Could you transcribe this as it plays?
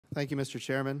Thank you, Mr.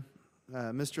 Chairman.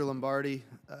 Mr. Lombardi,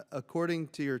 according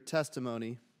to your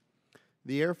testimony,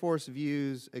 the Air Force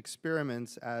views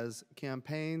experiments as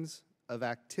campaigns of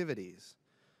activities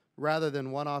rather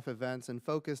than one-off events and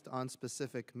focused on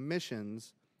specific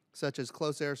missions such as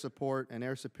close air support and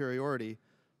air superiority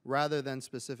rather than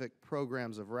specific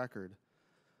programs of record.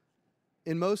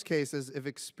 In most cases, if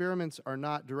experiments are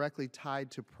not directly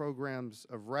tied to programs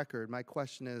of record, my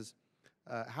question is,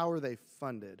 how are they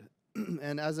funded?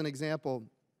 And as an example,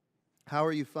 how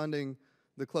are you funding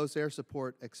the close air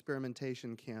support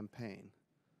experimentation campaign?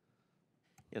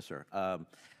 Yes, sir.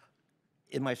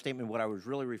 In my statement, what I was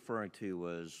really referring to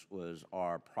was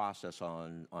our process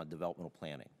on developmental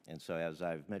planning. And so, as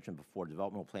I've mentioned before,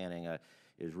 developmental planning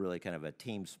is really kind of a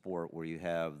team sport where you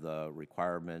have the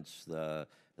requirements, the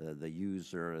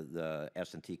user, the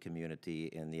S&T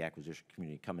community, and the acquisition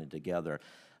community coming together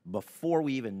before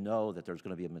we even know that there's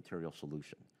going to be a material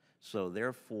solution. So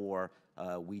therefore,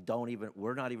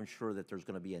 we're not even sure that there's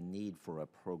going to be a need for a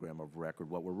program of record.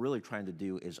 What we're really trying to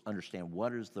do is understand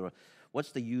what's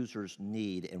the user's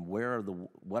need and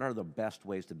what are the best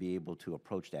ways to be able to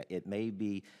approach that. It may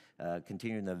be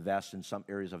continuing to invest in some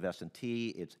areas of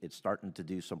S&T. It's starting to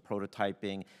do some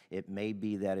prototyping. It may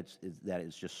be that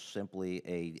it's just simply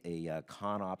a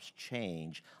ConOps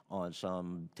change on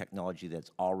some technology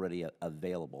that's already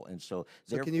available. And so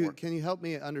can you help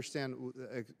me understand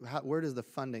where does the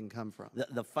funding come from?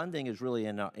 The funding is really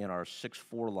in our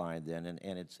 6.4 line then,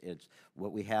 and it's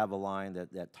what we have a line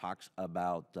that talks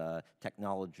about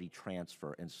technology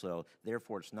transfer, and so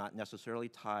therefore it's not necessarily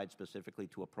tied specifically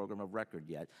to a program of record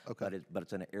yet, okay. but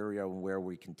it's an area where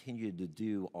we continue to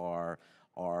do our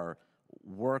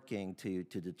working to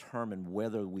determine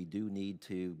whether we need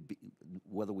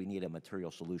a material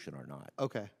solution or not.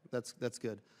 Okay, that's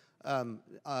good.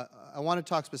 I want to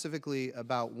talk specifically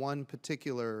about one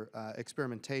particular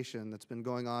experimentation that's been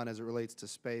going on as it relates to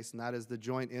space, and that is the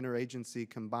Joint Interagency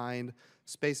Combined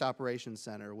Space Operations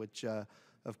Center, which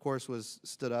of course was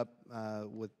stood up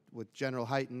with General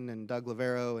Hyten and Doug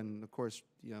Lavero, and of course,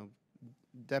 you know,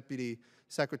 Deputy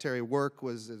Secretary Work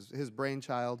was his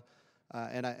brainchild,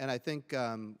 and I think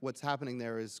what's happening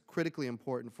there is critically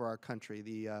important for our country.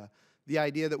 The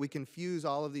idea that we can fuse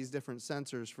all of these different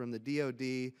sensors from the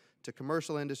DoD to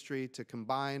commercial industry to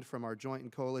combined from our joint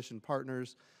and coalition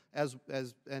partners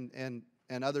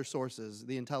and other sources,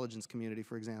 the intelligence community,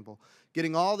 for example,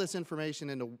 getting all this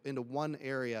information into one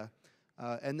area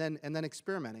and then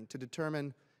experimenting to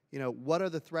determine, you know, what are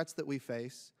the threats that we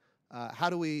face, how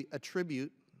do we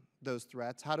attribute those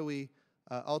threats, how do we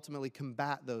ultimately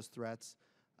combat those threats.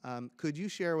 Could you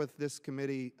share with this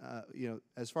committee, you know,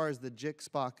 as far as the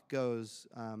JIC-SPOC goes,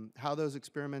 how those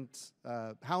experiments,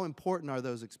 how important are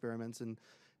those experiments, and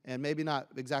maybe not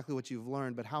exactly what you've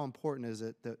learned, but how important is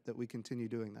it that we continue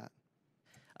doing that?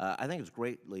 I think it's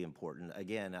greatly important.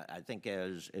 Again, I think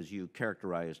as you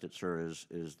characterized it, sir,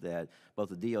 is that both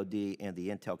the DoD and the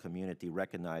intel community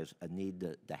recognize a need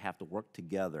to have to work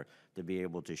together to be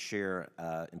able to share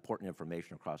important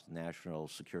information across the national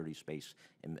security space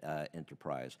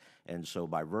enterprise. And so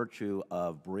by virtue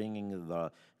of bringing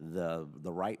the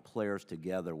right players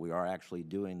together, we are actually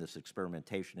doing this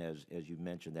experimentation, as you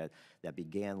mentioned, that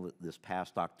began this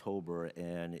past October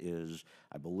and is,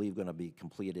 I believe, going to be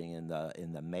completing in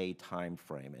the May time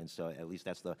frame. And so at least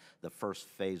that's the first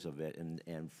phase of it.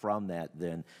 And from that,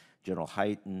 then General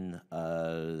Hyten,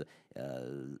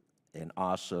 and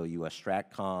also U.S.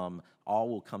 Stratcom, all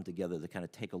will come together to kind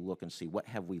of take a look and see what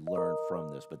have we learned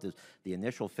from this. But the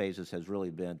initial phases has really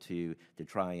been to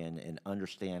try and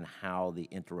understand how the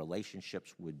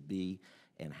interrelationships would be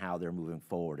and how they're moving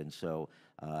forward. And so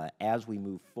as we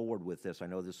move forward with this, I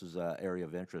know this is an area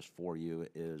of interest for you,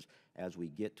 is as we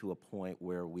get to a point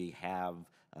where we have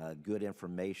good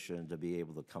information to be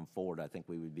able to come forward, I think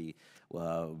we would be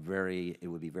it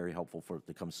would be very helpful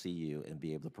to come see you and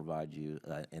be able to provide you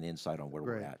an insight on where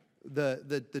we're at.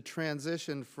 The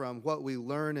transition from what we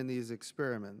learn in these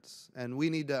experiments, and we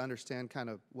need to understand kind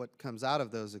of what comes out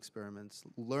of those experiments,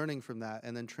 learning from that,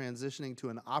 and then transitioning to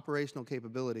an operational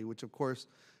capability, which of course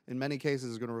in many cases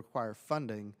is going to require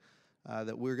funding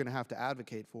that we're going to have to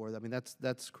advocate for. I mean,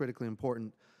 that's critically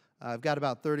important. I've got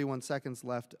about 31 seconds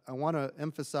left. I want to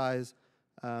emphasize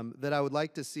that I would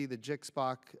like to see the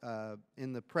JIC-SPOC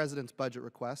in the President's budget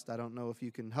request. I don't know if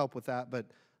you can help with that, but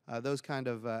those kind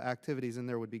of activities in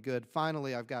there would be good.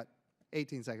 Finally, I've got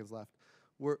 18 seconds left.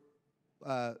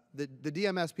 The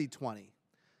DMSP-20,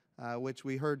 which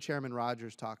we heard Chairman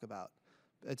Rogers talk about,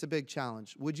 it's a big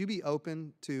challenge. Would you be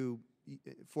open to,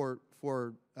 for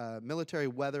military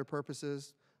weather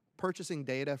purposes, purchasing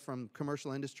data from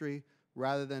commercial industry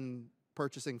rather than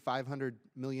purchasing $500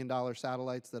 million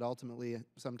satellites that ultimately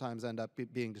sometimes end up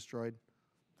being destroyed?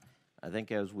 I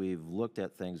think as we've looked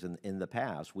at things in the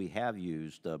past, we have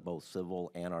used both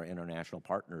civil and our international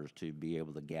partners to be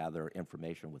able to gather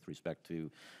information with respect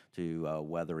to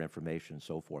weather information and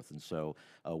so forth. And so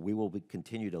we will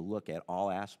continue to look at all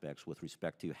aspects with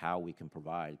respect to how we can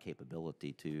provide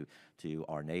capability to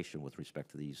our nation with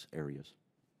respect to these areas.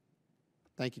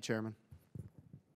 Thank you, Chairman.